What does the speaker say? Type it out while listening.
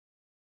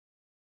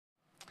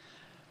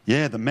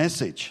Yeah, the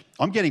message.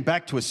 I'm getting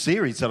back to a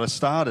series that I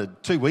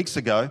started 2 weeks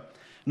ago,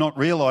 not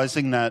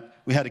realising that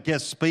we had a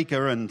guest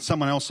speaker and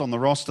someone else on the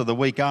roster the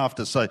week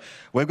after. So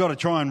we've got to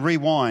try and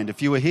rewind.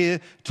 If you were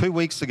here 3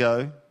 weeks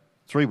ago,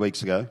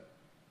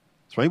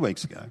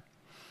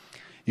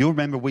 you'll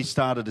remember we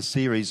started a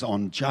series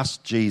on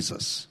just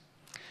Jesus.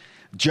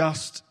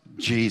 Just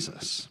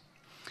Jesus.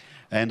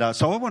 And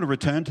so I want to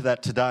return to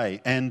that today.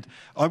 And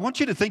I want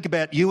you to think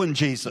about you and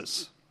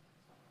Jesus.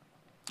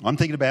 I'm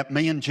thinking about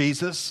me and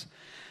Jesus.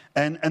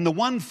 And the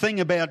one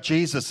thing about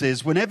Jesus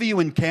is whenever you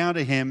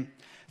encounter him,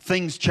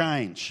 things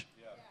change.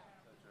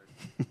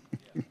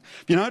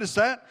 Have you noticed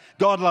that?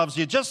 God loves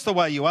you just the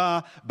way you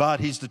are, but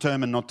he's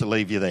determined not to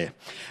leave you there.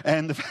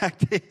 And the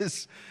fact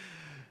is,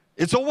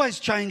 it's always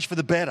changed for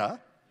the better,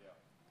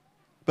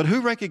 but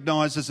who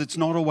recognises it's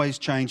not always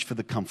changed for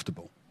the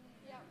comfortable?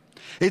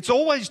 It's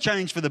always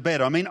changed for the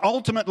better. I mean,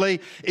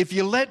 ultimately, if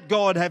you let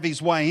God have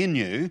his way in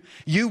you,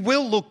 you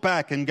will look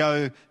back and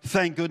go,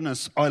 thank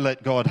goodness I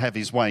let God have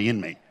his way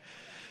in me.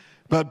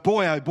 But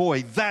boy, oh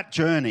boy, that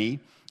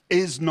journey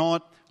is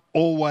not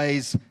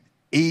always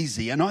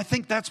easy. And I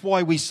think that's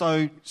why we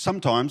so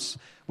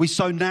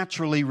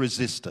naturally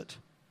resist it.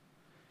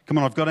 Come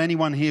on, I've got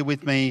anyone here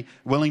with me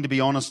willing to be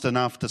honest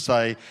enough to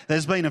say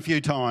there's been a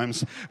few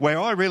times where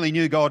I really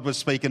knew God was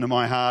speaking to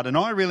my heart and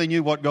I really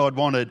knew what God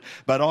wanted,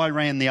 but I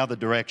ran the other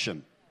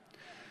direction.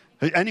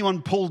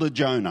 Anyone pulled a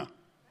Jonah?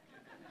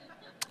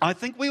 I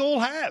think we all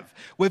have.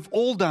 We've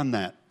all done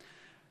that.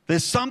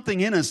 There's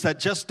something in us that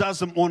just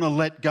doesn't want to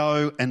let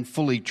go and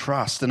fully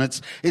trust. And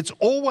it's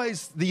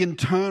always the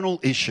internal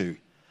issue.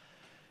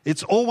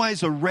 It's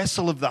always a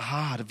wrestle of the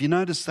heart. Have you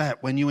noticed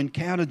that? When you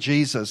encounter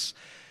Jesus,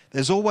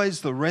 there's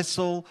always the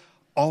wrestle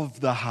of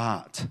the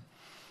heart.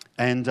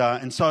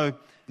 And so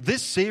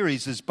this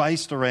series is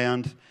based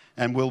around,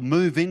 and we'll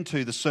move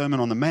into the Sermon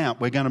on the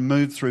Mount. We're going to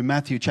move through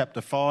Matthew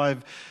chapter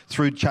 5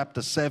 through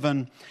chapter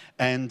 7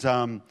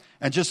 and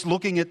just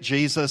looking at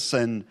Jesus.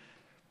 And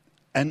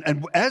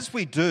as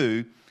we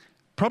do,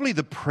 probably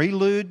the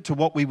prelude to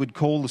what we would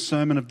call the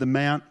Sermon of the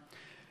Mount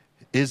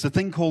is a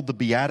thing called the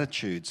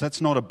Beatitudes.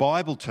 That's not a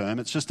Bible term.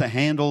 It's just a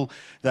handle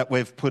that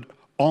we've put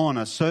on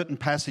a certain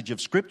passage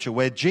of Scripture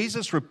where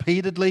Jesus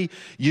repeatedly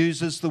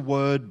uses the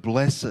word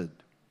blessed.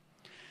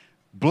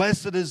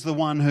 Blessed is the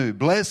one who,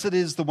 blessed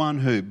is the one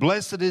who,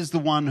 blessed is the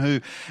one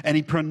who. And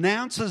he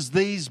pronounces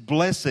these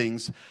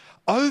blessings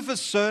over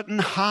certain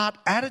heart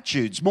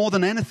attitudes more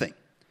than anything.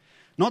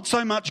 Not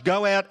so much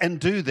go out and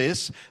do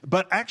this,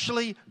 but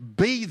actually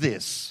be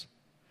this.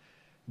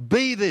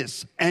 Be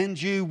this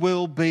and you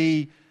will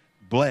be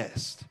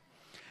blessed.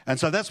 And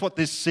so that's what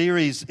this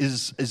series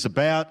is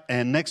about.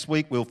 And next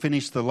week we'll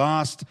finish the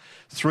last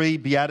 3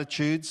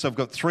 Beatitudes. So I've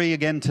got 3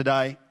 again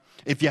today.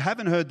 If you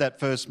haven't heard that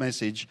first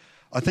message,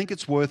 I think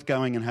it's worth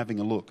going and having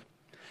a look.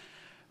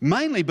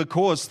 Mainly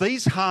because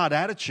these hard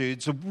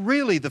attitudes are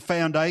really the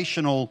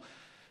foundational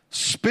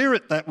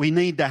spirit that we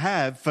need to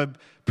have for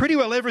pretty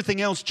well everything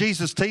else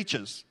Jesus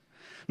teaches.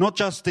 Not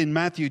just in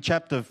Matthew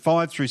chapter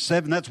 5 through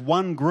 7. That's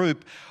one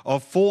group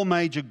of 4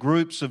 major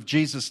groups of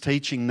Jesus'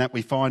 teaching that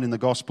we find in the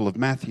Gospel of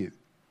Matthew.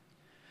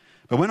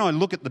 But when I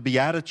look at the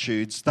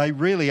Beatitudes, they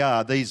really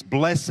are these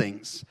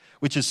blessings,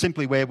 which is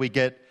simply where we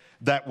get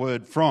that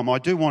word from. I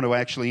do want to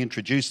actually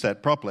introduce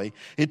that properly.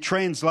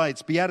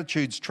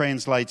 Beatitudes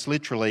translates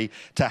literally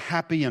to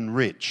happy and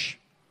rich,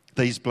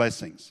 these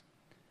blessings.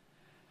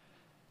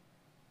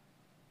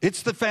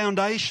 It's the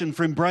foundation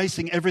for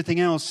embracing everything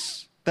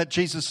else that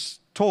Jesus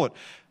taught.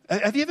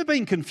 Have you ever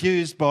been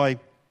confused by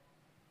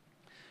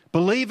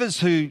believers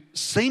who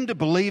seem to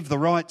believe the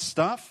right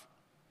stuff,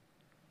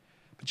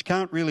 but you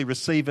can't really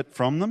receive it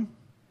from them?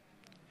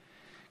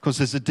 Because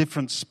there's a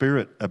different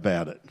spirit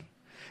about it.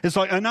 It's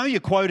like, I know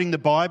you're quoting the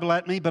Bible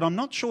at me, but I'm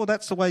not sure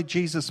that's the way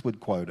Jesus would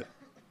quote it.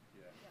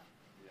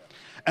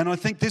 And I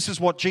think this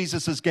is what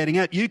Jesus is getting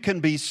at. You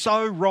can be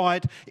so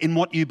right in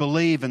what you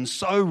believe and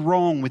so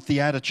wrong with the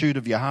attitude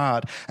of your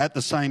heart at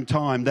the same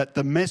time that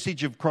the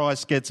message of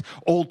Christ gets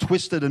all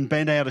twisted and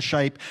bent out of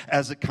shape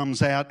as it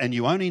comes out, and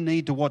you only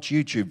need to watch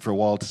YouTube for a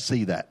while to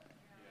see that.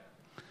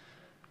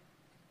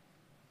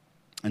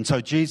 And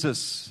so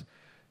Jesus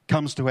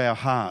comes to our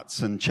hearts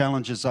and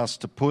challenges us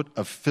to put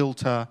a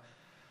filter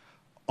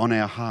on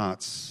our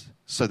hearts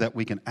so that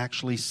we can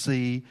actually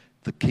see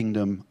the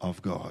kingdom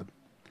of God.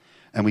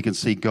 And we can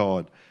see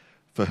God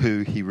for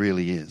who he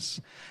really is.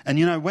 And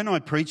you know, when I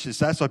preach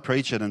this, as I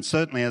preach it, and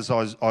certainly as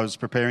I was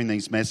preparing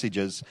these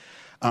messages,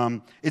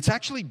 it's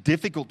actually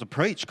difficult to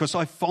preach because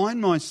I find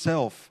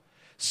myself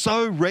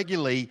so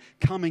regularly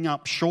coming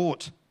up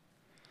short.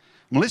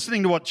 I'm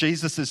listening to what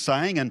Jesus is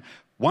saying, and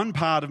one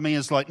part of me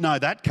is like, no,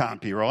 that can't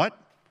be right.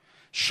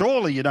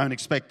 Surely you don't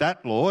expect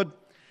that, Lord.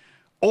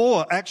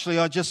 Or actually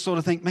I just sort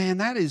of think, man,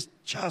 that is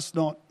just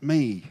not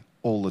me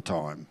all the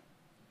time.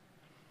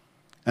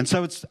 And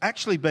so it's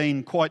actually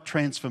been quite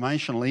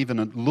transformational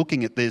even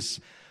looking at this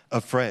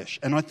afresh.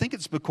 And I think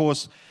it's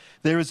because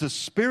there is a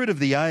spirit of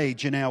the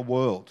age in our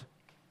world,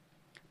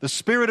 the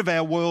spirit of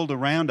our world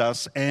around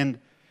us, and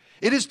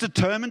It is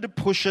determined to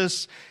push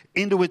us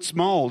into its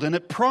mold, and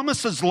it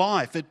promises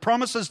life. It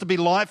promises to be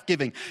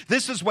life-giving.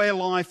 This is where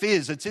life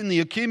is. It's in the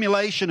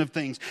accumulation of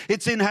things.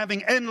 It's in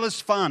having endless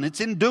fun. It's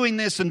in doing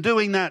this and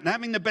doing that and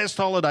having the best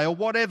holiday or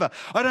whatever.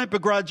 I don't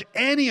begrudge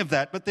any of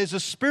that, but there's a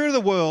spirit of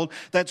the world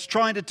that's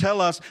trying to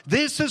tell us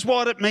this is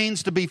what it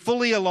means to be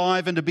fully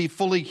alive and to be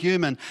fully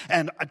human.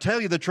 And I tell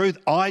you the truth,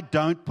 I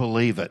don't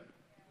believe it.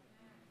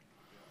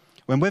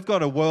 When we've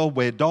got a world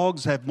where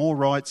dogs have more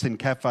rights in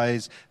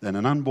cafes than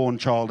an unborn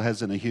child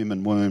has in a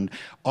human womb,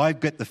 I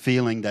get the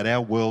feeling that our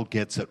world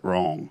gets it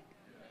wrong.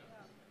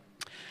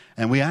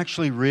 And we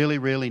actually really,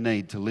 really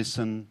need to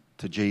listen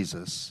to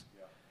Jesus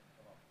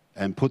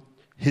and put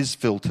his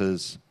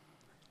filters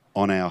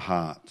on our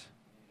heart.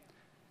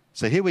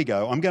 So here we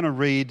go. I'm going to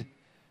read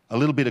a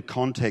little bit of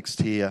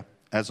context here,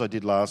 as I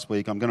did last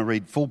week. I'm going to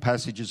read full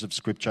passages of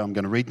Scripture. I'm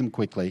going to read them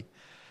quickly,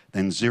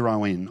 then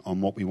zero in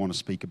on what we want to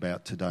speak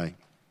about today.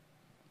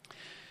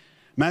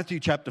 Matthew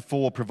chapter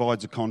 4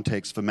 provides a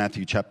context for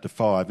Matthew chapter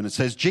 5, and it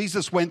says,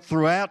 Jesus went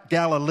throughout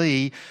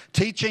Galilee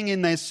teaching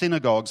in their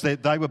synagogues.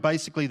 They were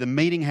basically the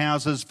meeting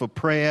houses for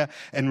prayer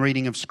and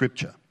reading of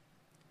Scripture.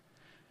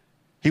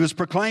 He was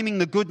proclaiming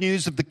the good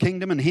news of the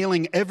kingdom and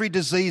healing every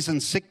disease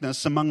and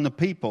sickness among the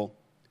people.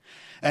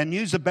 And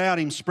news about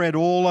him spread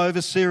all over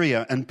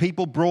Syria, and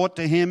people brought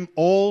to him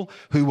all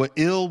who were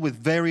ill with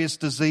various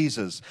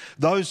diseases,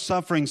 those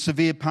suffering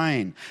severe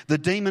pain, the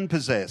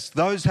demon-possessed,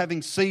 those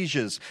having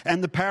seizures,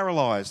 and the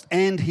paralyzed,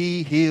 and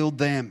he healed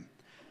them.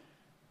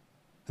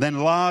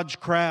 Then large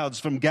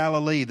crowds from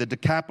Galilee, the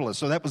Decapolis,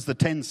 so that was the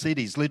 10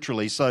 cities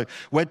literally, so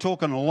we're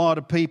talking a lot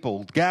of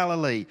people.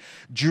 Galilee,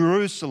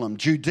 Jerusalem,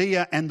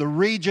 Judea, and the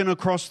region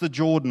across the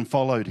Jordan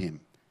followed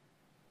him.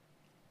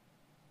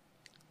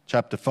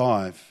 Chapter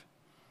 5.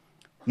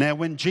 Now,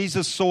 when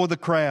Jesus saw the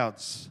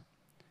crowds,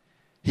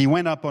 he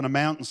went up on a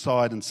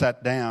mountainside and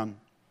sat down.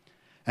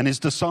 And his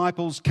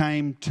disciples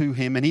came to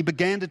him, and he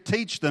began to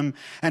teach them.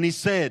 And he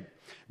said,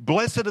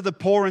 Blessed are the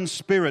poor in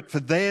spirit, for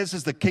theirs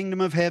is the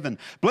kingdom of heaven.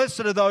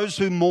 Blessed are those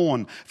who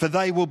mourn, for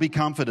they will be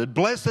comforted.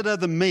 Blessed are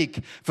the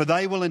meek, for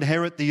they will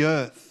inherit the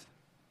earth.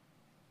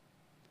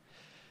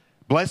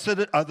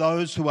 Blessed are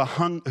those who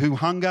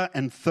hunger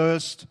and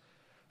thirst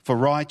for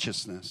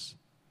righteousness,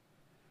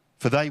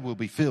 for they will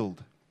be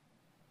filled.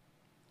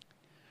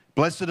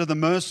 Blessed are the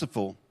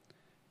merciful,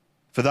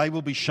 for they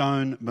will be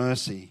shown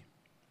mercy.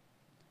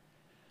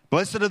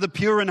 Blessed are the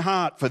pure in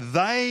heart, for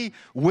they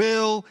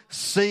will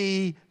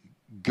see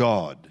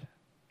God.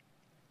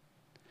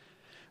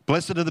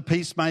 Blessed are the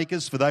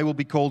peacemakers, for they will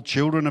be called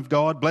children of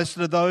God. Blessed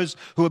are those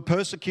who are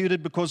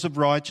persecuted because of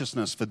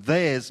righteousness, for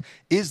theirs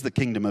is the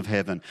kingdom of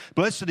heaven.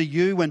 Blessed are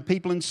you when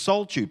people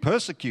insult you,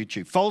 persecute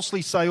you,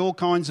 falsely say all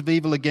kinds of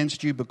evil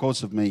against you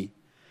because of me.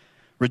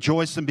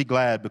 Rejoice and be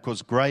glad,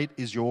 because great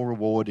is your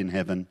reward in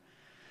heaven.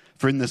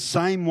 For in the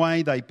same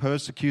way they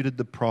persecuted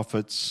the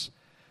prophets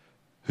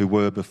who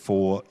were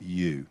before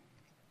you.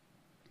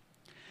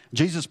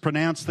 Jesus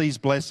pronounced these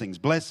blessings,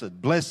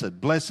 blessed, blessed,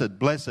 blessed,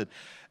 blessed.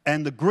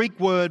 And the Greek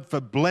word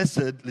for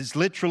blessed is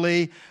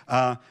literally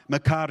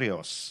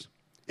makarios.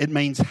 It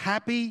means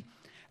happy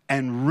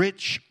and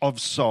rich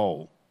of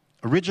soul.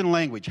 Original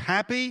language,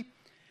 happy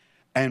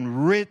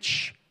and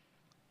rich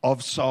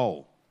of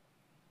soul.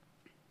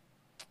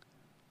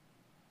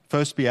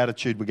 First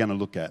beatitude we're going to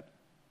look at.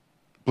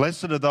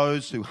 Blessed are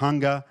those who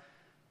hunger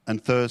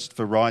and thirst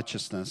for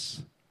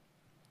righteousness,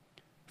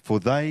 for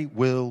they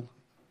will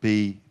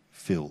be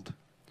filled.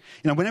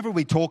 You know, whenever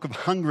we talk of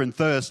hunger and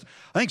thirst,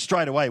 I think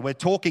straight away we're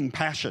talking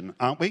passion,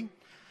 aren't we?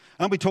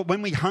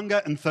 When we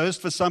hunger and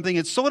thirst for something,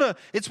 it's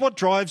what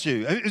drives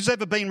you. Who's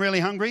ever been really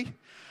hungry,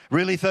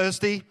 really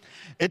thirsty?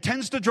 It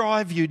tends to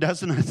drive you,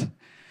 doesn't it?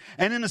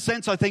 And in a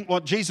sense, I think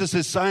what Jesus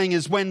is saying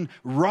is when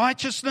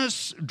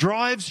righteousness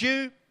drives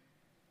you,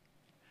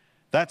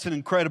 that's an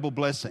incredible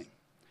blessing.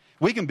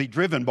 We can be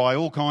driven by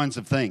all kinds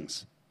of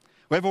things.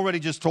 We've already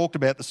just talked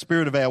about the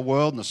spirit of our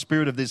world and the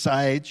spirit of this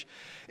age.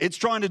 It's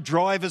trying to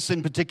drive us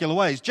in particular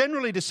ways,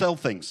 generally to sell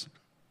things.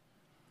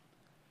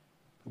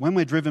 When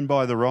we're driven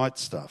by the right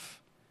stuff,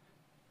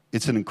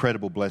 it's an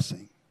incredible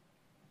blessing.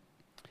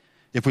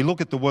 If we look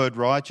at the word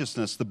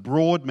righteousness, the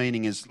broad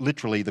meaning is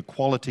literally the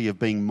quality of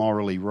being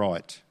morally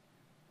right.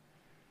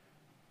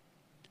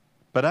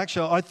 But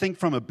actually, I think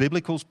from a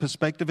biblical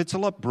perspective, it's a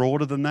lot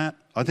broader than that.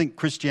 I think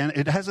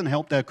it hasn't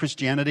helped our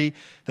Christianity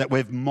that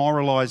we've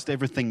moralized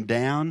everything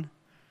down.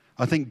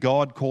 I think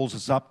God calls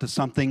us up to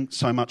something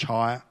so much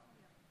higher.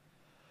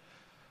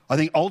 I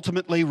think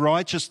ultimately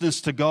righteousness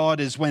to God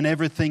is when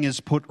everything is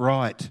put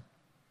right.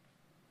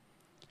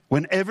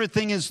 When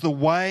everything is the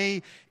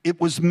way it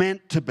was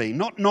meant to be,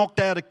 not knocked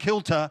out of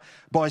kilter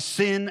by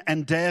sin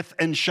and death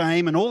and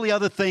shame and all the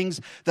other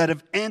things that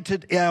have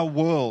entered our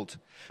world.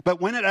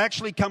 But when it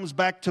actually comes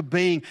back to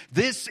being,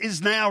 this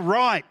is now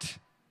right.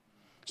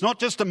 It's not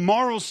just a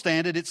moral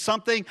standard, it's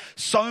something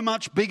so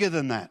much bigger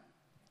than that.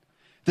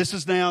 This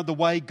is now the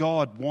way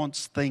God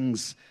wants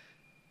things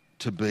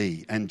to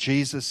be. And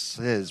Jesus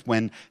says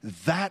when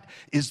that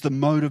is the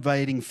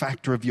motivating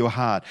factor of your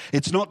heart,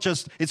 it's not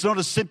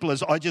as simple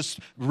as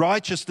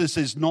righteousness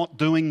is not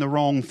doing the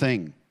wrong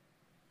thing.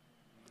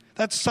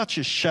 That's such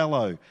a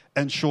shallow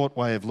and short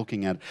way of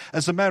looking at it.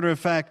 As a matter of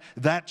fact,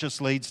 that just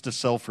leads to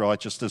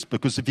self-righteousness,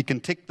 because if you can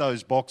tick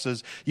those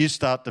boxes, you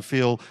start to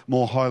feel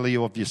more highly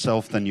of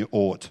yourself than you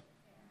ought.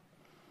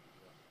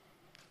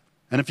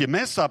 And if you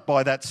mess up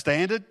by that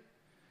standard,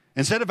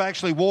 instead of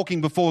actually walking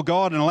before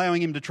God and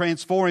allowing Him to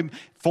transform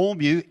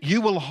you,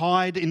 you will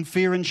hide in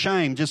fear and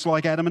shame, just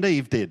like Adam and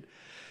Eve did.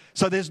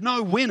 So there's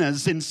no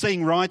winners in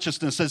seeing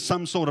righteousness as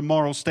some sort of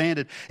moral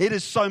standard. It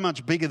is so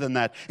much bigger than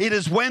that. It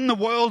is when the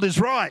world is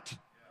right.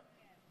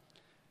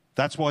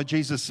 That's why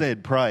Jesus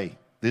said, pray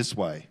this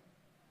way,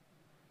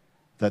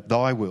 that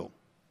thy will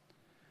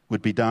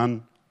would be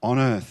done on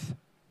earth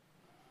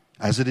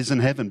as it is in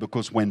heaven,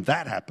 because when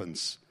that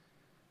happens,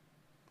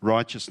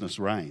 righteousness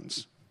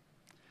reigns.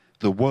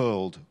 The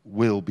world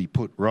will be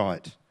put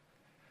right.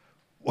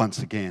 Once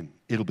again,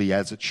 it'll be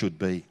as it should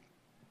be.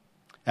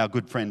 Our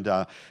good friend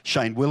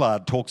Shane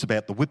Willard talks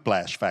about the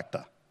whiplash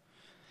factor.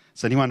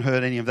 Has anyone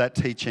heard any of that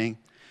teaching?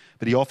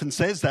 But he often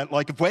says that,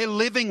 like, if we're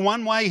living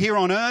one way here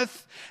on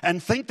earth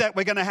and think that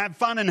we're going to have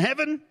fun in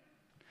heaven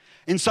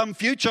in some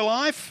future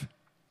life,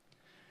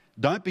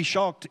 don't be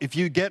shocked if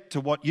you get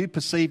to what you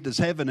perceived as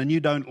heaven and you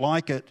don't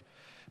like it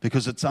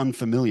because it's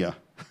unfamiliar.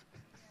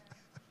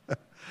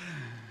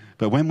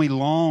 But when we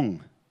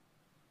long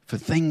for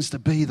things to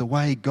be the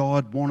way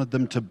God wanted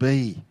them to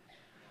be,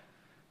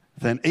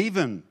 then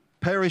even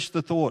perish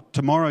the thought,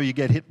 tomorrow you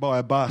get hit by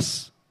a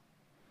bus,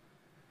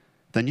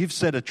 then you've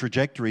set a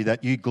trajectory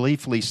that you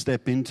gleefully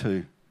step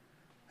into,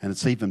 and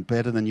it's even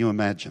better than you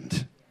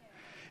imagined.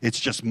 It's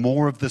just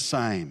more of the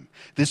same.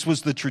 This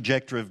was the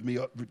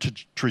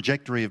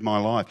trajectory of my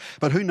life.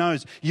 But who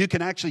knows, you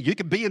can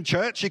be in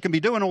church, you can be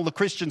doing all the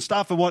Christian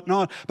stuff and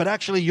whatnot, but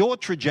actually your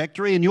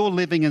trajectory and your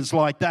living is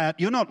like that.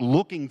 You're not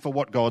looking for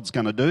what God's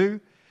going to do.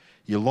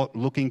 You're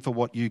looking for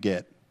what you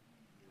get.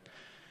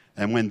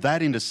 And when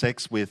that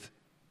intersects with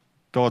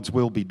God's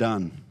will be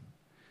done,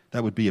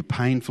 that would be a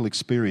painful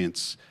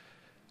experience.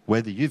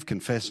 Whether you've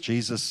confessed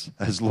Jesus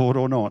as Lord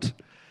or not,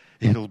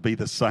 it'll be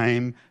the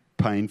same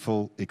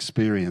painful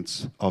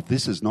experience of,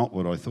 this is not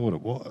what I thought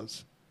it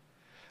was.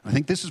 I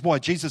think this is why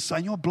Jesus is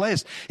saying you're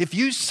blessed. If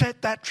you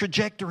set that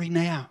trajectory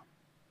now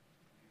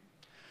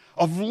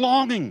of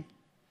longing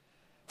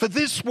for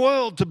this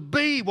world to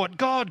be what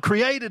God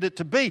created it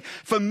to be,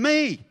 for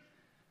me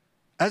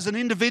as an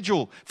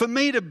individual, for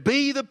me to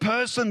be the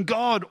person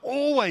God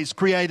always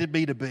created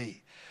me to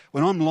be,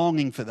 when I'm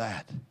longing for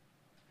that,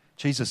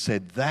 Jesus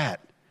said that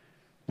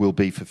will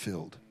be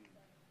fulfilled.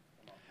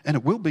 And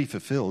it will be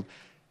fulfilled.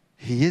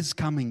 He is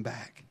coming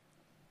back.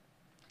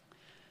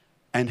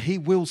 And He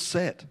will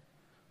set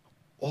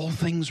all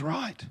things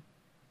right.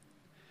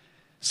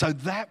 So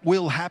that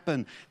will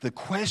happen. The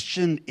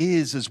question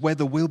is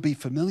whether we'll be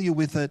familiar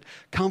with it,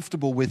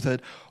 comfortable with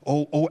it,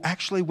 or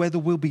actually whether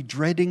we'll be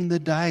dreading the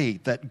day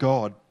that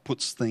God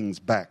puts things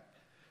back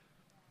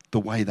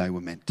the way they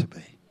were meant to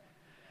be.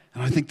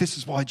 And I think this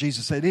is why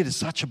Jesus said it is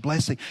such a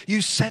blessing.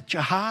 You set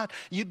your heart,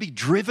 you be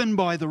driven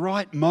by the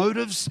right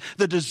motives,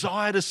 the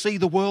desire to see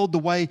the world the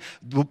way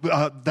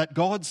that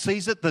God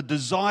sees it, the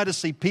desire to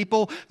see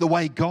people the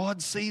way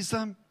God sees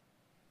them.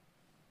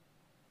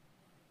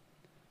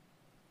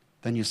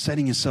 Then you're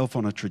setting yourself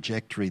on a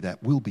trajectory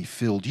that will be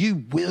filled.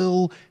 You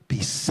will be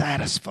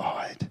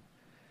satisfied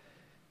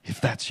if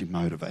that's your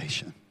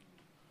motivation.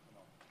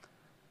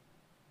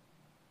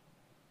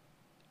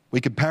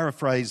 We could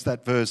paraphrase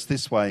that verse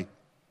this way.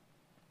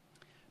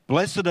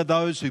 Blessed are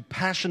those who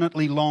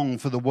passionately long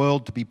for the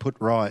world to be put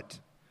right,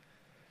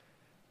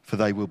 for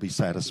they will be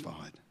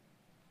satisfied.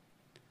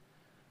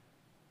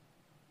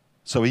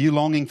 So are you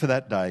longing for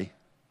that day,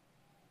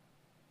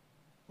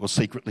 or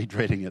secretly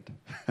dreading it?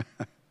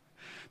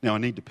 Now I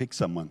need to pick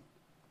someone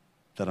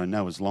that I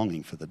know is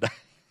longing for the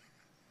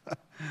day.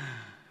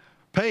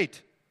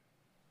 Pete,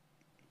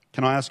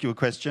 can I ask you a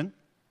question?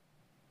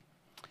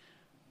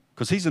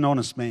 Because he's an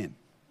honest man.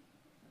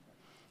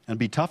 And it'd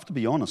be tough to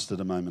be honest at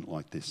a moment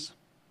like this.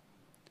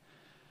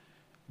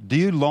 Do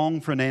you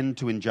long for an end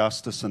to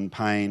injustice and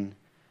pain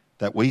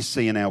that we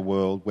see in our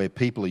world, where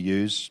people are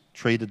used,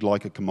 treated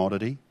like a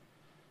commodity?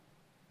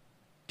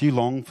 Do you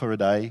long for a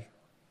day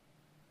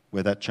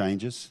where that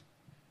changes?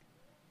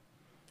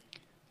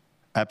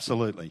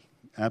 Absolutely,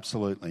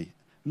 absolutely.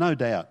 No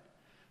doubt,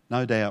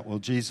 no doubt. Well,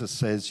 Jesus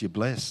says you're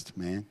blessed,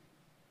 man.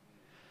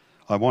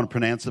 I want to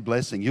pronounce a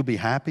blessing. You'll be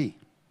happy.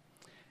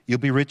 You'll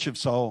be rich of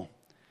soul.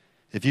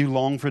 If you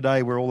long for a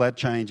day where all that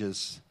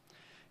changes,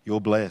 you're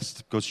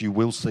blessed, because you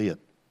will see it.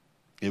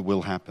 It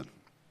will happen.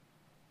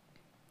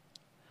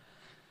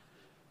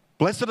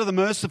 Blessed are the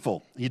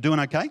merciful. Are you doing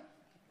okay?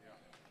 Yeah.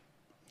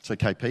 It's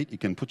okay, Pete. You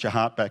can put your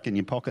heart back in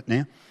your pocket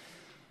now.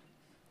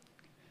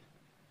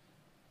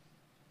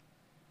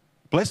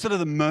 Blessed are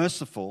the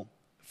merciful,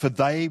 for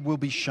they will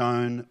be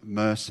shown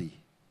mercy.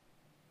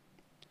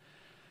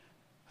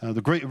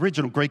 The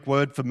original Greek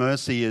word for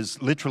mercy is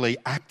literally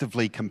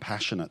actively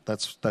compassionate.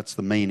 That's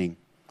the meaning,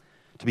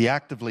 to be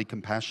actively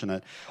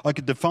compassionate. I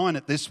could define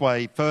it this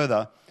way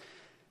further.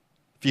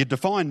 If you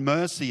define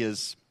mercy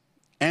as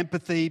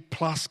empathy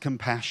plus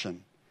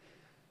compassion,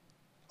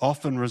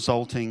 often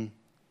resulting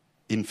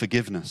in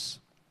forgiveness.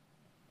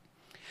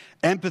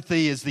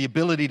 Empathy is the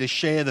ability to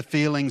share the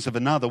feelings of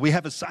another. We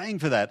have a saying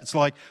for that. It's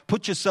like,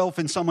 put yourself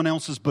in someone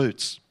else's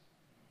boots.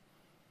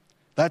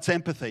 That's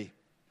empathy.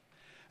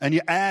 And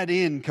you add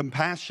in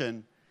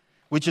compassion,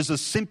 which is a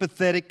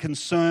sympathetic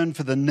concern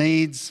for the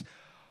needs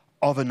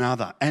of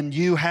another. And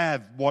you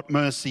have what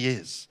mercy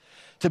is.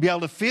 To be able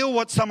to feel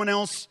what someone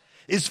else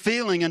is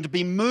feeling and to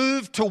be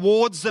moved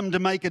towards them to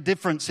make a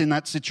difference in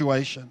that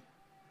situation.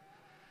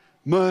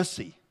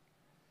 Mercy.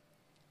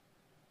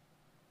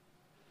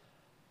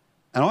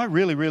 And I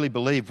really, really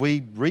believe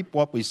we reap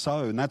what we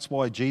sow, and that's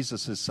why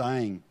Jesus is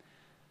saying,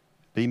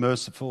 be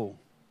merciful.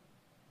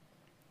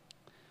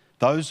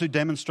 Those who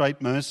demonstrate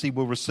mercy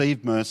will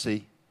receive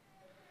mercy.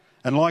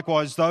 And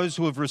likewise, those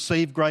who have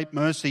received great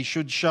mercy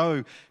should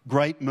show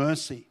great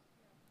mercy.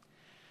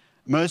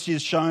 Mercy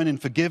is shown in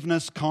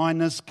forgiveness,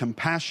 kindness,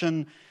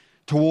 compassion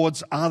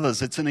towards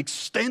others. It's an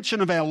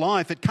extension of our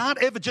life. It can't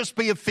ever just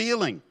be a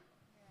feeling.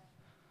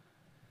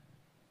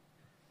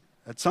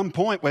 At some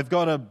point, we've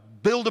got to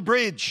build a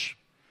bridge.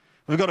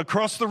 We've got to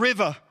cross the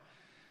river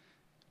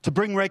to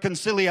bring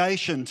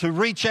reconciliation, to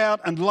reach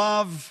out and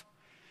love,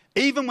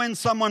 even when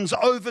someone's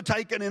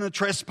overtaken in a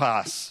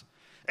trespass,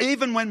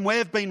 even when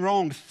we've been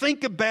wronged.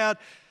 Think about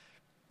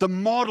the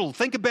model.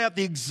 Think about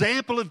the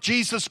example of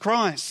Jesus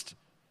Christ.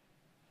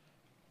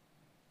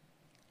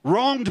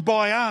 Wronged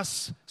by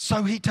us,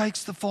 so he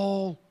takes the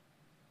fall.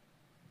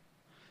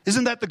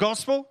 Isn't that the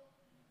gospel?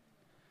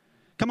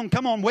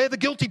 Come on. We're the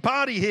guilty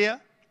party here.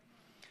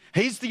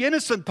 He's the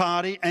innocent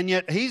party, and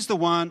yet he's the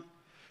one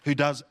who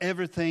does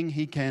everything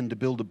he can to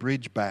build a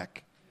bridge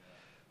back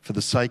for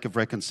the sake of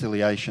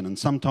reconciliation. And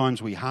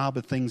sometimes we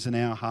harbour things in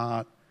our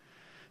heart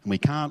and we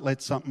can't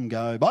let something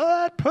go. But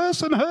that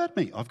person hurt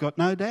me. I've got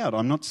no doubt.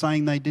 I'm not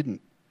saying they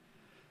didn't.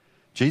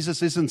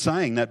 Jesus isn't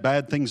saying that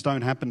bad things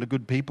don't happen to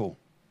good people.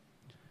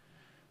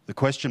 The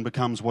question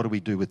becomes, what do we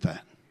do with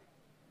that?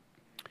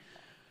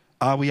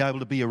 Are we able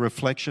to be a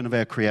reflection of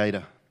our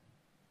Creator,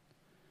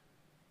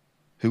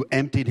 who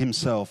emptied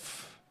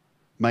himself,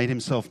 made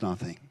himself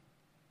nothing,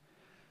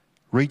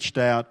 reached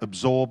out,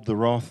 absorbed the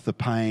wrath, the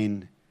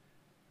pain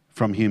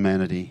from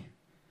humanity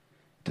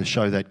to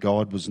show that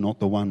God was not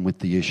the one with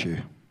the issue?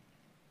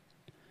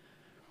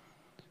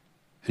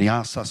 And he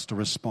asks us to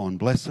respond,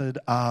 blessed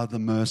are the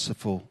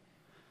merciful,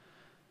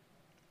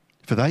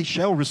 for they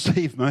shall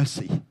receive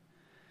mercy.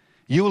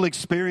 You will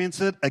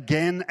experience it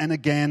again and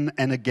again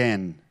and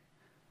again.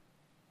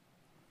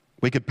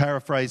 We could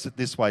paraphrase it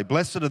this way.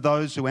 Blessed are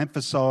those who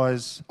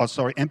empathize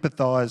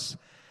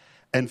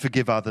and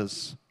forgive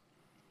others,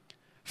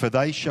 for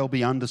they shall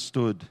be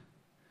understood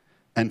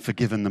and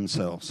forgiven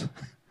themselves.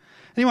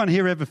 Anyone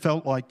here ever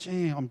felt like,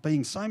 gee, I'm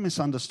being so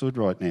misunderstood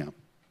right now?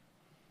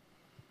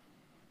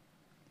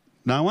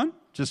 No one?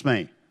 Just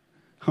me?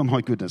 Oh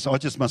my goodness, I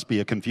just must be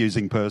a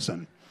confusing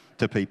person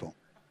to people.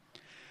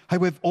 Hey,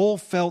 we've all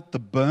felt the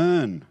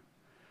burn.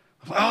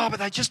 Oh, but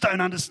they just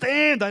don't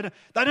understand. They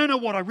don't know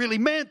what I really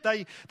meant.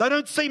 They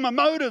don't see my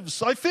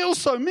motives. I feel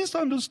so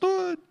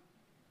misunderstood.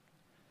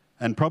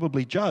 And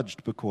probably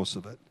judged because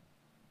of it.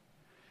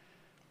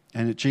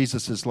 And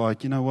Jesus is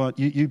like, you know what?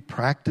 You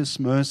practice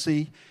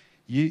mercy.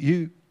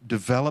 You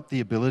develop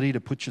the ability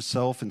to put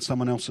yourself in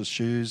someone else's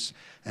shoes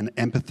and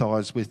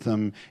empathize with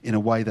them in a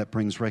way that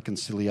brings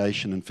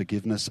reconciliation and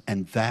forgiveness.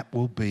 And that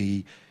will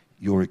be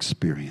your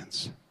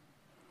experience.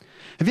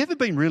 Have you ever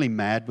been really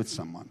mad with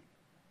someone?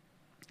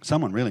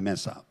 Someone really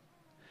mess up.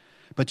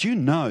 But you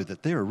know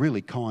that they're a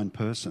really kind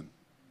person,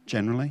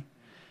 generally.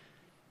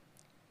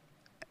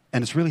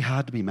 And it's really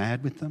hard to be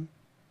mad with them.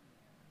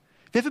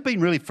 Have you ever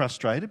been really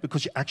frustrated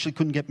because you actually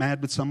couldn't get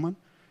mad with someone,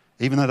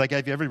 even though they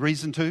gave you every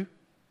reason to?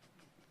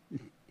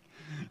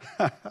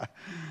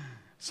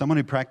 Someone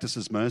who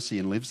practices mercy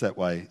and lives that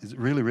way, is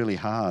really, really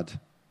hard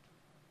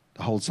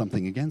to hold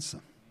something against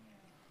them.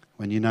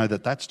 When you know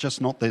that that's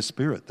just not their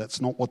spirit,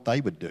 that's not what they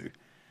would do.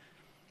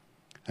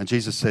 And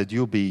Jesus said,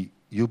 you'll be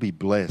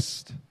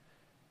blessed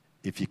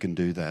if you can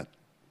do that.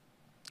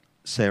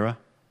 Sarah,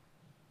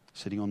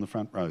 sitting on the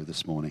front row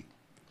this morning.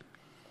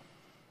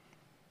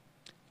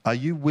 Are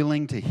you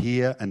willing to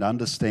hear and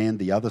understand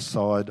the other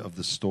side of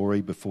the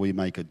story before you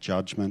make a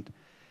judgment?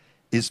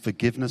 Is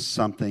forgiveness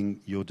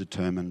something you're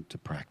determined to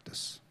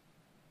practice?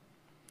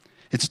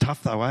 It's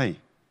tough though, eh?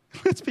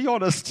 Let's be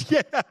honest.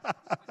 Yeah.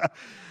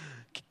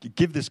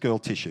 Give this girl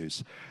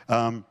tissues.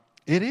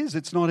 It is.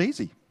 It's not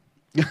easy.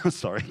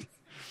 Sorry.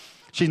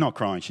 She's not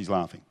crying. She's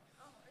laughing.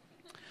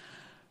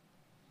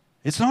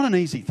 It's not an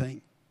easy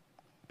thing.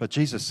 But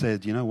Jesus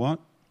said, you know what?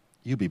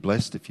 You'll be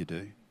blessed if you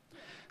do.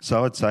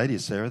 So I'd say to you,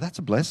 Sarah, that's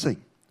a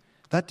blessing.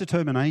 That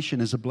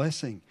determination is a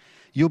blessing.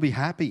 You'll be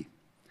happy.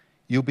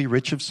 You'll be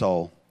rich of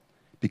soul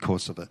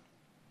because of it.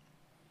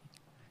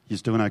 You're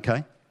doing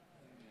okay?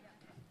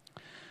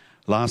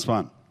 Last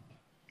one.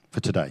 for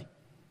today.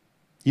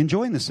 You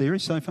enjoying the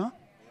series so far?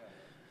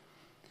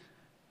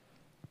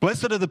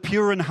 Blessed are the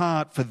pure in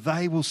heart, for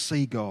they will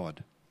see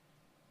God.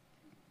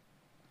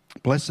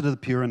 Blessed are the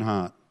pure in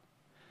heart.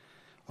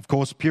 Of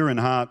course, pure in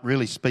heart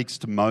really speaks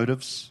to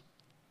motives,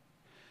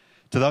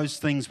 to those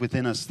things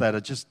within us that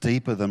are just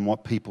deeper than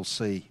what people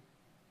see.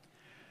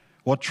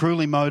 What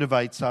truly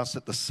motivates us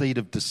at the seat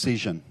of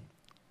decision,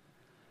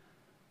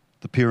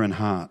 the pure in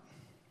heart.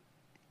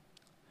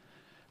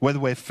 Whether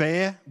we're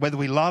fair, whether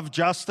we love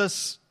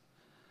justice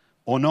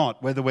or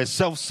not, whether we're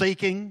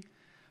self-seeking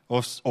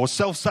or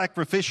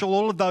self-sacrificial,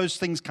 all of those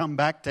things come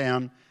back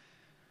down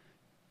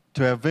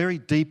to our very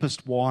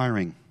deepest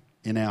wiring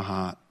in our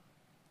heart.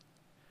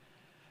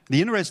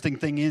 The interesting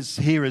thing is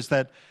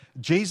that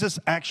Jesus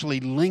actually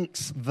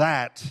links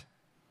that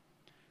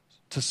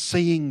to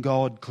seeing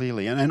God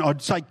clearly. And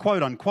I'd say,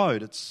 quote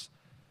unquote, it's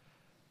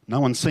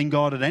no one's seen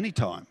God at any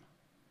time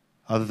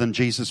other than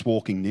Jesus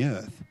walking the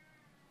earth.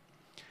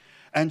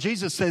 And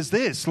Jesus says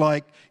this,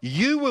 like,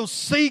 you will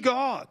see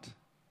God.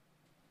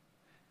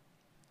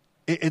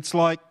 It's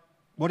like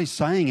what he's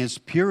saying is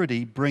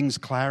purity brings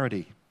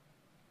clarity.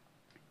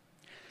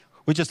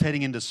 We're just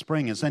heading into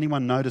spring. Has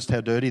anyone noticed how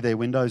dirty their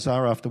windows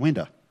are after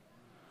winter?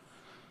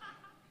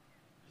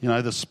 You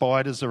know, the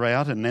spiders are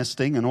out and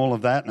nesting and all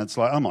of that, and it's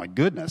like, oh my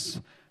goodness.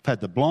 I've had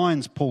the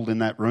blinds pulled in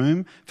that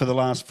room for the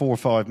last 4 or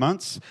 5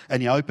 months,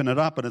 and you open it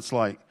up and it's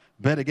like,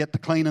 better get to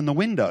cleaning the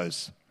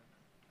windows.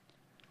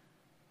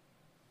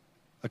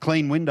 A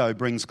clean window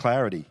brings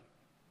clarity.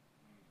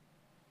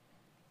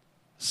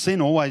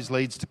 Sin always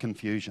leads to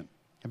confusion.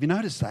 Have you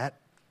noticed that?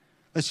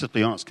 Let's just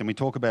be honest. Can we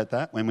talk about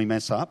that when we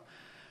mess up?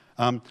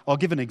 I'll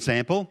give an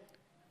example.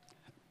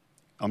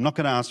 I'm not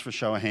going to ask for a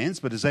show of hands,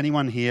 but has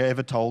anyone here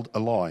ever told a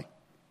lie?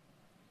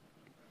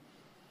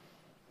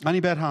 Only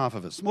about half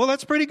of us. Well,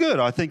 that's pretty good.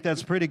 I think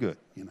that's pretty good.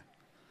 You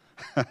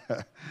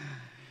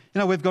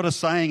know, we've got a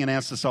saying in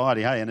our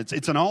society, hey, and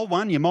it's an old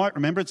one. You might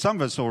remember it. Some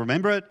of us will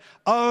remember it.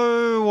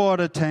 Oh,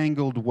 what a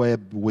tangled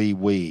web we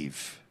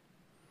weave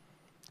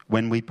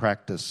when we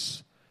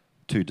practice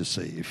to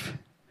deceive.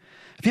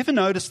 Have you ever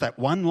noticed that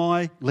one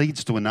lie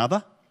leads to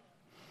another?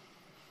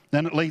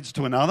 Then it leads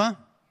to another.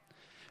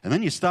 And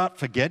then you start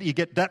forgetting. You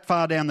get that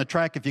far down the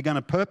track if you're going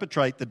to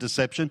perpetrate the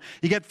deception.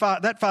 You get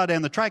that far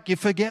down the track, you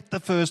forget the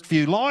first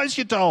few lies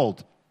you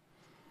told.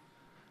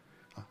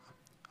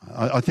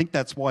 I think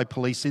that's why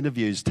police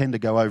interviews tend to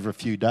go over a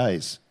few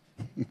days.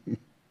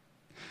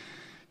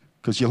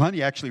 Because you'll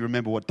only actually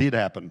remember what did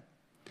happen.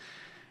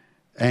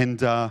 And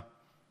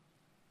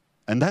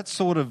that's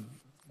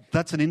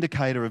an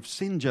indicator of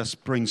sin.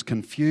 Just brings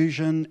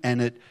confusion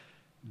and it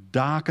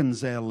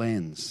darkens our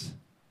lens.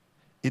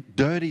 It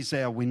dirties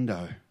our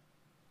window.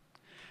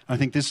 I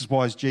think this is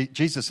why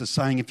Jesus is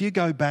saying, if you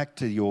go back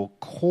to your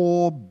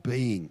core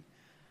being,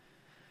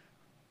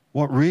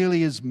 what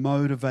really is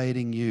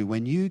motivating you,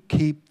 when you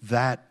keep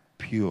that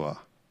pure,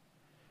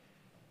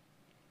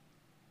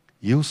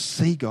 you'll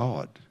see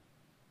God.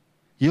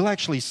 You'll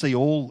actually see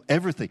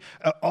everything.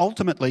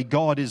 Ultimately,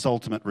 God is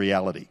ultimate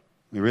reality.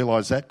 We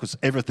realise that because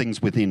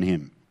everything's within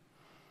him.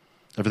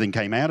 Everything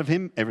came out of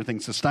him.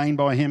 Everything's sustained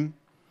by him.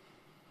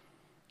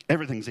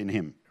 Everything's in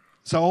him.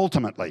 So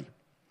ultimately,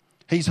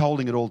 he's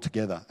holding it all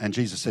together. And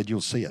Jesus said,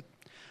 you'll see it.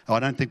 I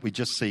don't think we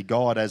just see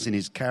God as in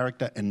his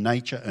character and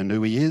nature and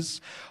who he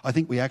is. I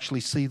think we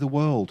actually see the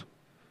world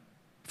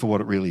for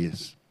what it really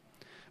is.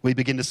 We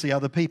begin to see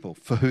other people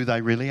for who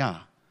they really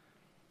are.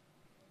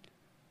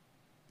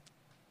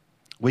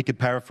 We could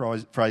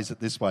paraphrase it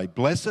this way.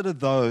 Blessed are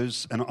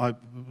those, and I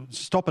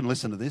stop and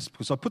listen to this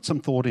because I put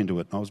some thought into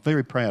it and I was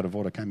very proud of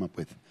what I came up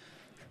with.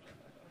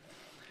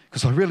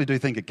 Because I really do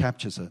think it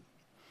captures it.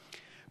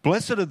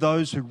 Blessed are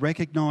those who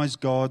recognise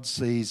God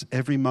sees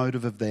every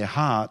motive of their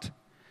heart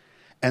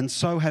and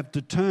so have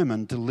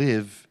determined to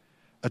live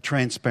a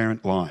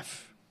transparent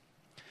life.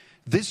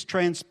 This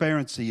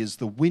transparency is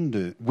the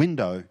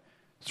window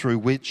through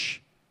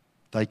which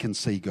they can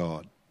see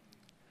God.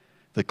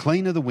 The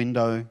cleaner the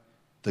window,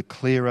 the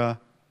clearer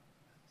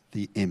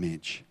the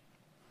image.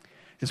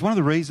 It's one of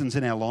the reasons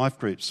in our life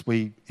groups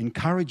we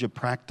encourage a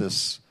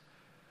practice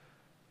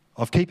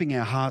of keeping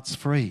our hearts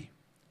free,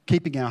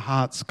 keeping our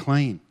hearts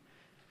clean.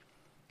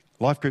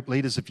 Life group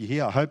leaders, if you're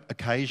here, I hope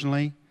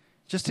occasionally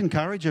just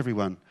encourage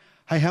everyone.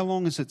 Hey, how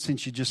long is it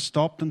since you just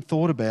stopped and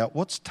thought about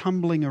what's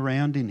tumbling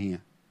around in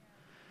here?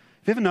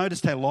 Have you ever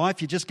noticed how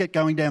life, you just get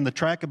going down the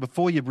track and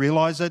before you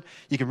realise it,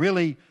 you can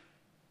really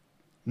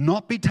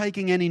not be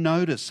taking any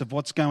notice of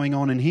what's going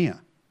on in here?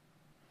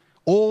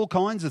 All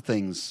kinds of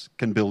things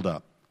can build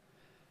up.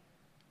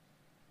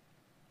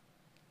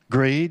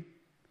 Greed,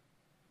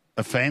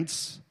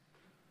 offence,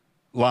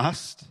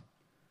 lust,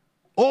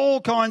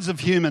 all kinds of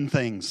human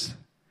things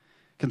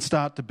can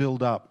start to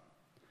build up.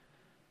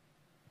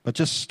 But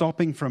just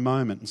stopping for a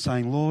moment and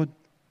saying, Lord,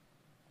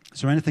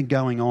 is there anything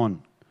going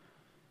on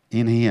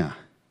in here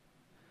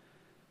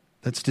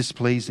that's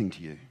displeasing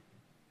to you,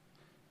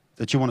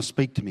 that you want to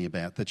speak to me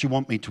about, that you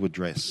want me to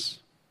address?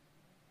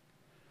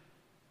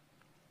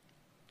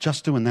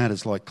 Just doing that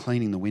is like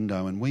cleaning the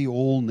window, and we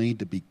all need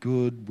to be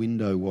good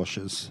window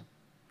washers.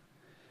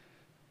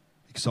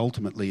 Because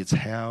ultimately it's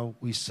how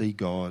we see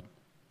God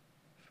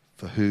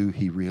for who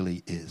he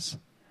really is.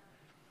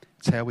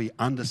 It's how we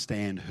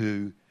understand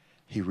who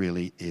he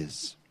really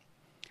is.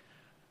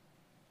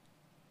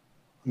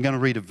 I'm going to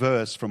read a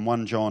verse from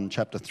 1 John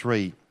chapter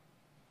 3.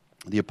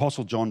 The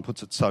Apostle John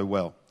puts it so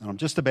well. And I'm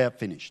just about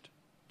finished.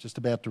 Just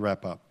about to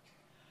wrap up.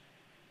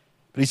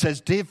 But he says,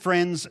 "Dear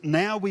friends,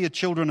 now we are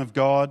children of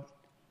God,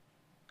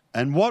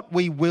 and what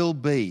we will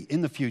be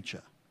in the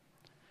future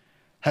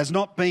has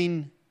not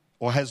been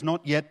or has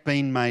not yet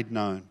been made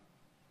known.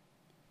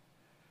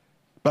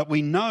 But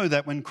we know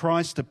that when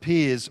Christ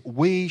appears,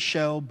 we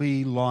shall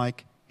be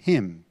like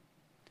him,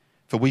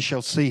 for we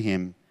shall see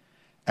him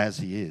as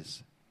he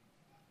is.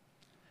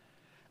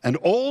 And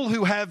all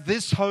who have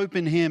this hope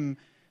in him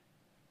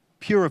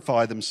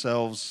purify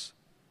themselves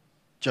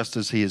just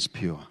as he is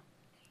pure."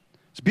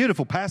 It's a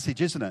beautiful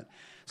passage, isn't it?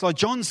 It's like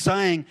John's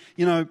saying,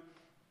 you know,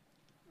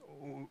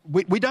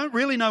 we don't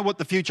really know what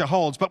the future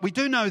holds, but we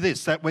do know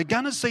this, that we're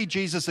going to see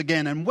Jesus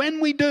again. And when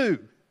we do,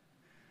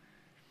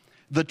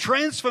 the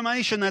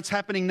transformation that's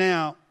happening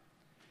now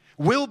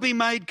will be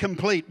made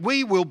complete.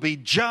 We will be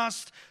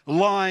just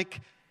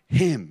like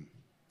him.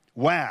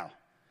 Wow.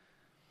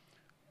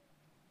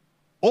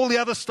 All the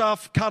other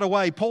stuff cut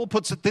away. Paul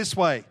puts it this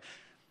way: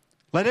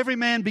 "Let every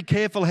man be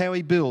careful how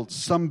he builds.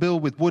 Some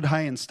build with wood,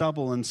 hay and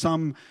stubble, and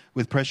some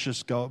with precious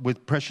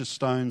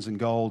stones and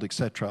gold,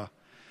 etc.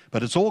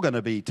 But it's all going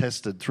to be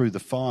tested through the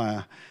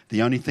fire.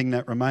 The only thing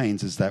that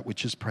remains is that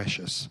which is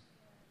precious."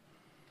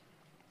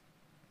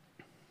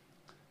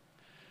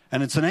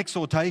 And it's an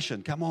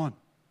exhortation. Come on.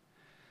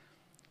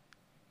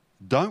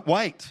 Don't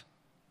wait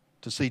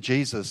to see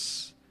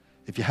Jesus.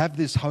 If you have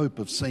this hope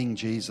of seeing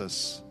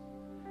Jesus,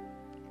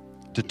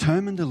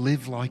 determine to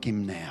live like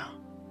him now.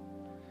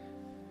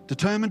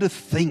 Determine to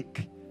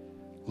think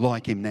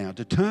like him now.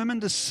 Determine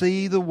to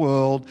see the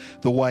world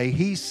the way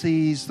he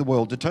sees the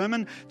world.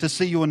 Determine to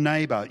see your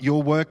neighbour,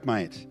 your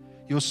workmate,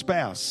 your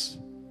spouse,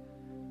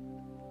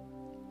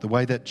 the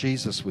way that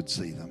Jesus would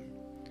see them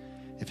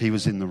if he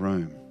was in the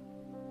room.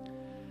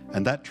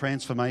 And that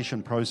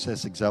transformation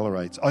process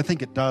accelerates. I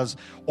think it does.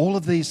 All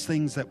of these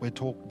things that we're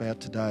talking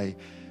about today,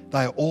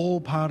 they are all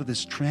part of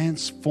this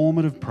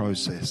transformative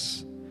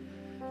process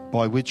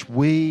by which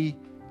we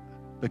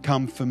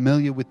become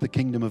familiar with the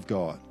kingdom of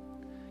God.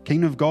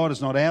 Kingdom of God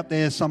is not out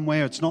there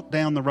somewhere. It's not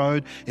down the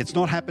road. It's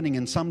not happening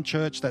in some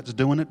church that's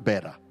doing it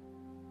better.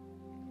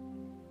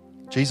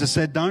 Jesus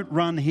said, don't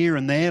run here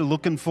and there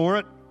looking for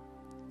it.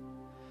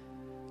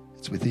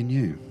 It's within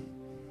you.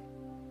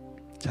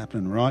 It's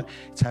happening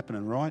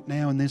right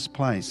now in this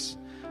place.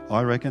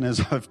 I reckon, as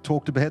I've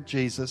talked about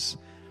Jesus.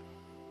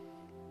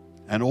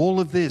 And all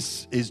of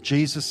this is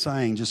Jesus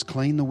saying, just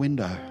clean the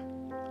window.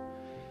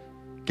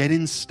 Get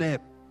in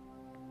step.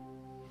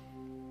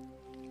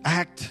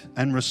 Act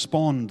and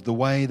respond the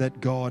way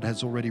that God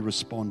has already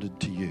responded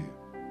to you.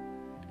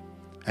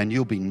 And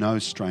you'll be no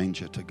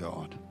stranger to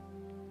God.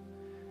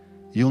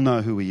 You'll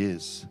know who he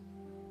is.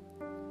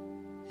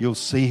 You'll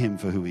see him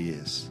for who he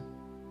is.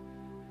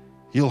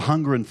 You'll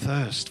hunger and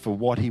thirst for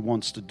what he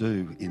wants to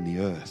do in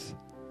the earth.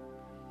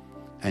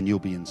 And you'll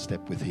be in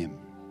step with him.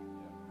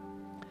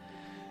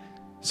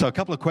 So a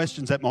couple of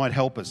questions that might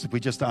help us if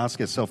we just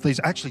ask ourselves these.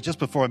 Actually, just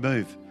before I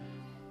move,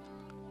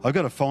 I've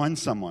got to find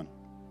someone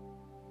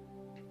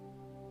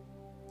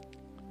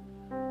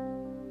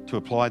to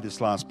apply this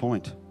last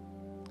point.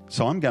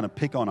 So I'm going to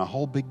pick on a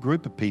whole big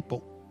group of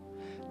people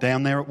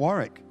down there at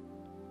Warwick.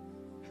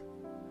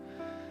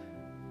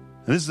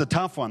 And this is a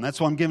tough one. That's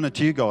why I'm giving it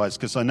to you guys,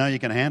 because I know you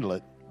can handle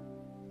it.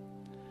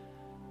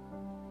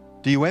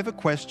 Do you ever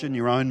question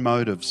your own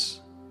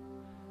motives,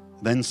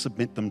 then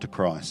submit them to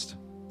Christ?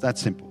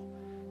 That's simple.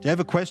 Do you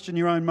ever question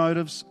your own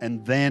motives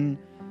and then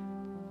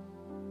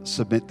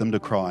submit them to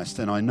Christ?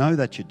 And I know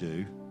that you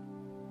do.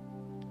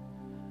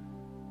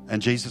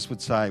 And Jesus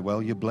would say,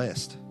 well, you're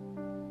blessed.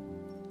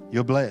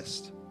 You're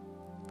blessed.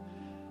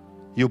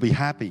 You'll be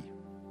happy.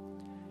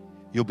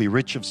 You'll be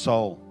rich of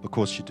soul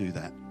because you do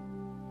that.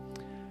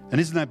 And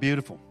isn't that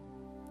beautiful?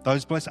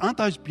 Those blessings, aren't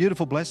those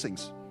beautiful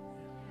blessings?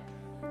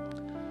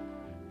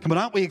 Come on,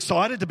 aren't we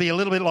excited to be a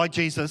little bit like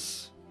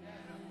Jesus?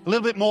 A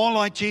little bit more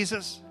like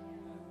Jesus?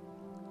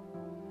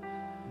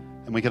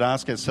 And we could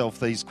ask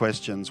ourselves these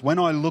questions. When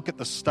I look at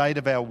the state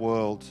of our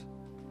world,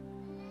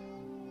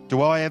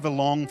 do I ever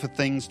long for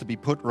things to be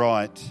put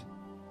right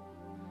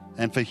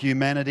and for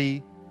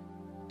humanity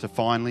to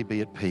finally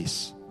be at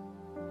peace?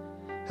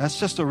 That's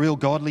just a real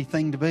godly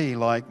thing to be.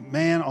 Like,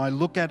 man, I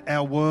look at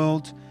our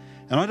world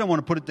and I don't want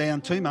to put it down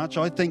too much.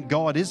 I think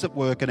God is at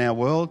work in our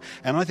world,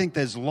 and I think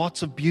there's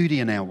lots of beauty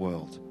in our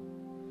world.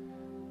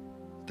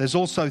 There's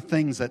also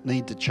things that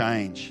need to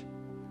change.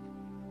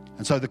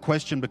 And so the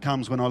question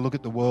becomes, when I look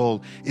at the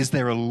world, is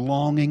there a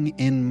longing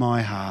in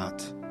my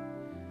heart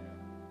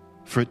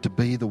for it to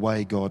be the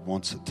way God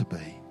wants it to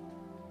be?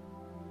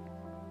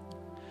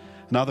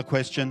 Another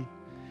question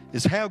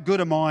is, how good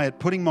am I at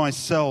putting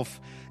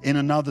myself in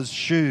another's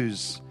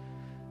shoes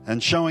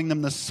and showing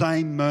them the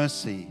same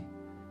mercy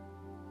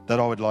that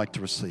I would like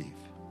to receive?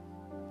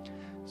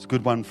 It's a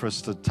good one for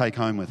us to take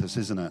home with us,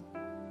 isn't it?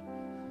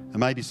 And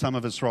maybe some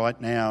of us right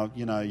now,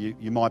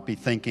 you might be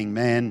thinking,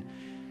 man,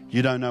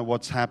 you don't know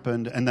what's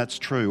happened. And that's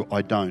true,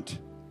 I don't.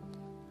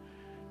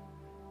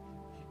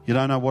 You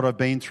don't know what I've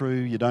been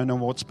through. You don't know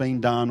what's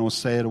been done or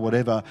said or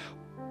whatever.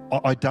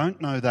 I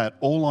don't know that.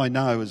 All I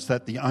know is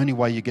that the only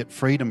way you get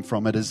freedom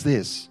from it is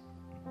this.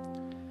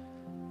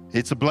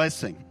 It's a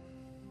blessing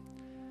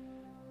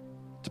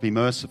to be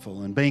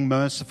merciful. And being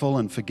merciful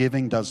and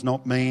forgiving does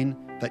not mean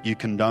that you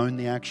condone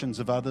the actions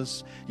of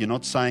others. You're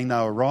not saying they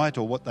were right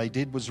or what they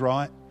did was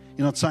right.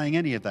 You're not saying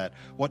any of that.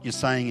 What you're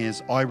saying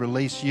is, I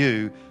release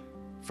you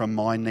from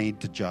my need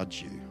to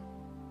judge you.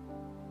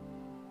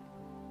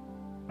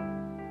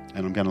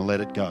 And I'm going to let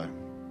it go.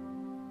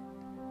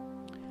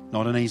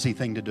 Not an easy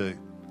thing to do,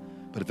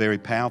 but a very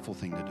powerful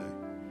thing to do.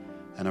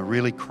 And a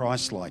really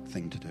Christ-like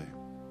thing to do.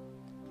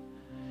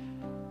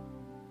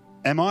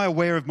 Am I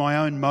aware of my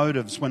own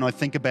motives when I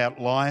think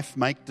about life,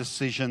 make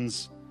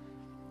decisions,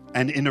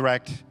 and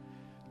interact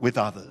with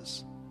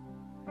others?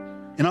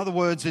 In other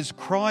words, is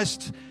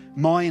Christ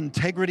my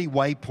integrity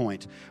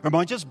waypoint? Or am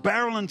I just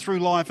barreling through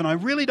life and I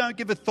really don't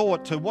give a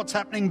thought to what's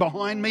happening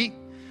behind me,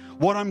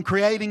 what I'm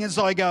creating as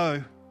I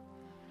go?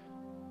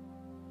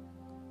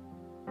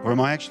 Or am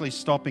I actually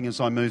stopping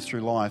as I move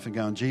through life and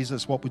going,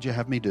 Jesus, what would you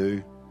have me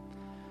do?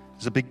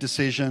 It's a big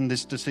decision.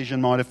 This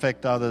decision might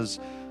affect others.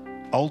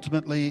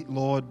 Ultimately,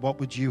 Lord, what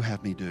would you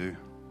have me do?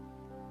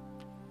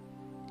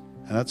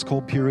 And that's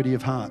called purity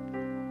of heart.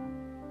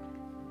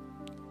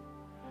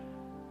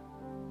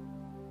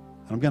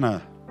 I'm going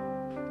to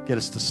get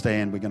us to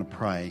stand. We're going to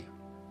pray.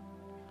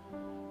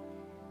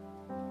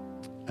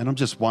 And I'm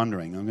just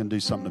wondering, I'm going to do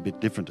something a bit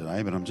different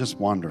today, but I'm just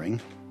wondering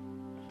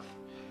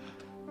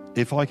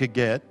if I could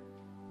get,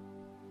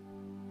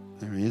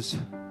 there he is,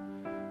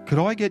 could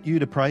I get you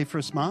to pray for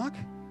us, Mark?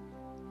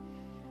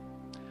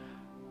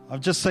 I've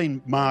just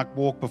seen Mark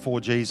walk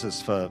before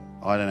Jesus for,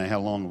 I don't know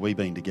how long we've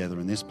been together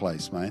in this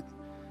place, mate.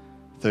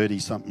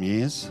 30-something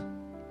years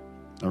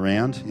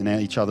around in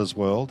each other's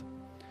world.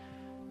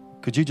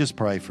 Could you just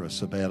pray for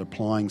us about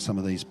applying some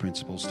of these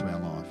principles to our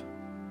life?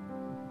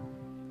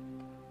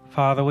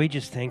 Father, we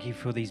just thank you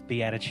for these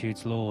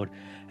Beatitudes, Lord,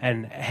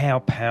 and how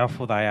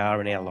powerful they are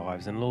in our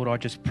lives. And Lord, I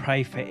just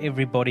pray for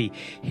everybody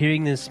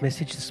hearing this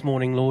message this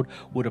morning, Lord,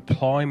 would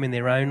apply them in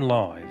their own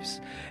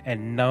lives,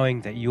 and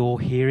knowing that you're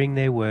hearing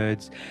their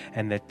words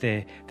and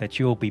that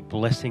you'll be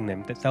blessing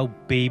them, that they'll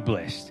be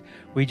blessed.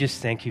 We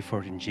just thank you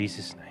for it in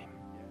Jesus' name.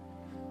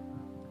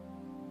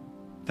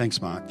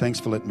 Thanks, Mark. Thanks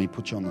for letting me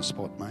put you on the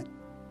spot, mate.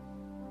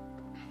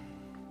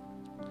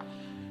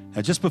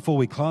 Now, just before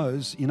we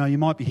close, you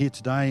might be here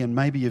today and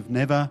maybe you've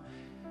never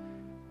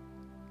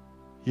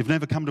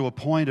come to a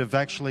point of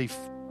actually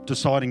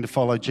deciding to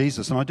follow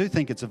Jesus. And I do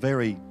think it's a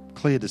very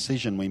clear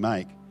decision we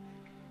make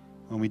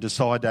when we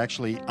decide to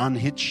actually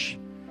unhitch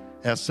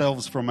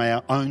ourselves from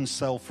our own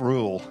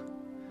self-rule.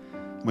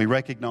 We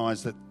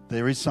recognize that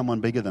there is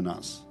someone bigger than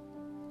us.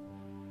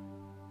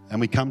 And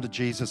we come to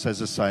Jesus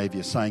as a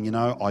Saviour, saying,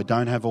 I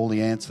don't have all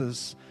the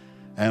answers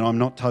and I'm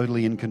not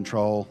totally in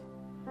control.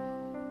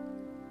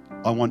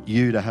 I want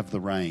you to have the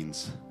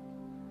reins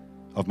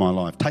of my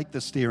life. Take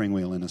the steering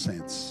wheel, in a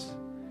sense.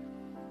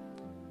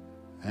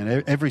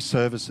 And every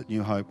service at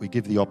New Hope, we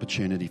give the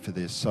opportunity for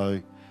this.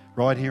 So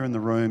right here in the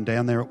room,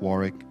 down there at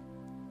Warwick,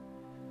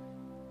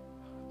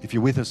 if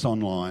you're with us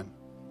online,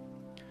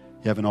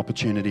 you have an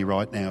opportunity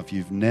right now. If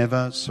you've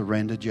never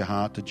surrendered your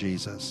heart to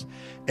Jesus,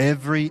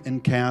 every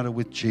encounter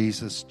with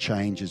Jesus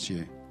changes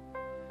you.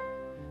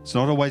 It's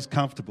not always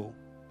comfortable,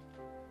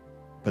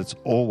 but it's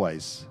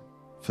always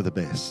for the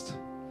best.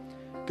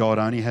 God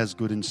only has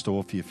good in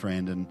store for you,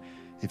 friend. And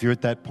if you're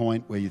at that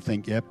point where you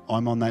think, yep,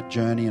 I'm on that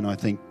journey and I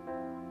think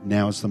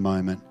now is the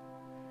moment,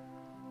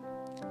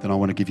 then I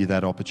want to give you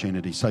that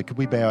opportunity. So could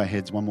we bow our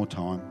heads one more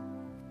time?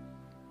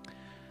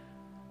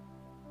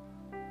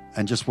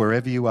 And just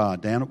wherever you are,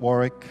 down at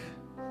Warwick,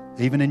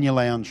 even in your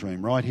lounge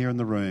room, right here in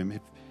the room,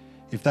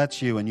 if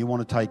that's you and you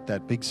want to take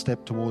that big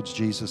step towards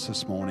Jesus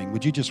this morning,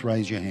 would you just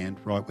raise your hand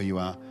right where you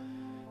are?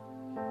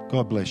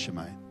 God bless you,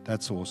 mate.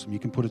 That's awesome. You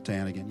can put it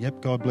down again.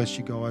 Yep, God bless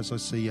you guys. I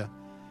see you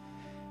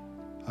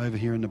over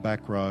here in the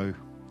back row.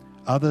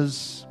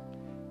 Others,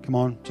 come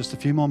on, just a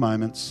few more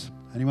moments.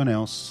 Anyone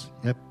else?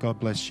 Yep,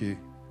 God bless you.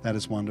 That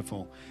is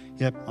wonderful.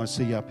 Yep, I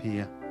see you up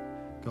here.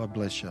 God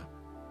bless you.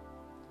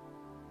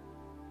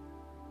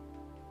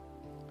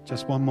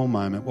 Just one more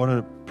moment. What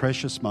a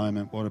precious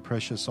moment. What a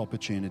precious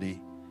opportunity.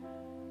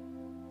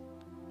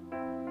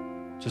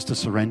 Just to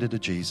surrender to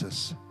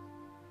Jesus.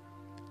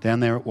 Down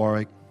there at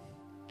Warwick.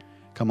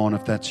 Come on,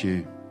 if that's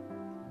you.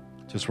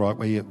 Just right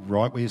where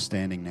you're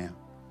standing now.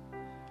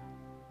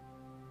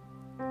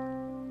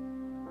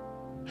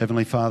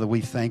 Heavenly Father,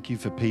 we thank you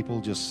for people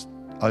just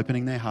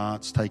opening their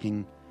hearts,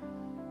 taking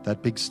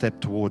that big step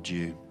towards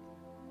you.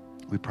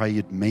 We pray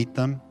you'd meet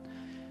them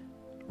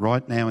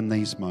right now in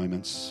these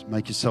moments.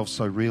 Make yourself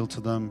so real to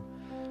them.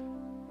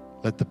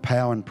 Let the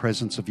power and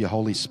presence of your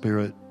Holy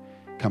Spirit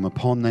come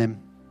upon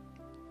them.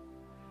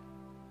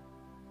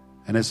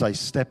 And as they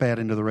step out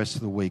into the rest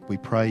of the week, we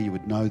pray you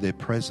would know their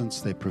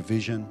presence, their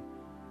provision,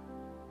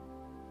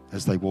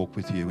 as they walk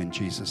with you in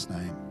Jesus'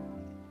 name.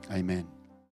 Amen.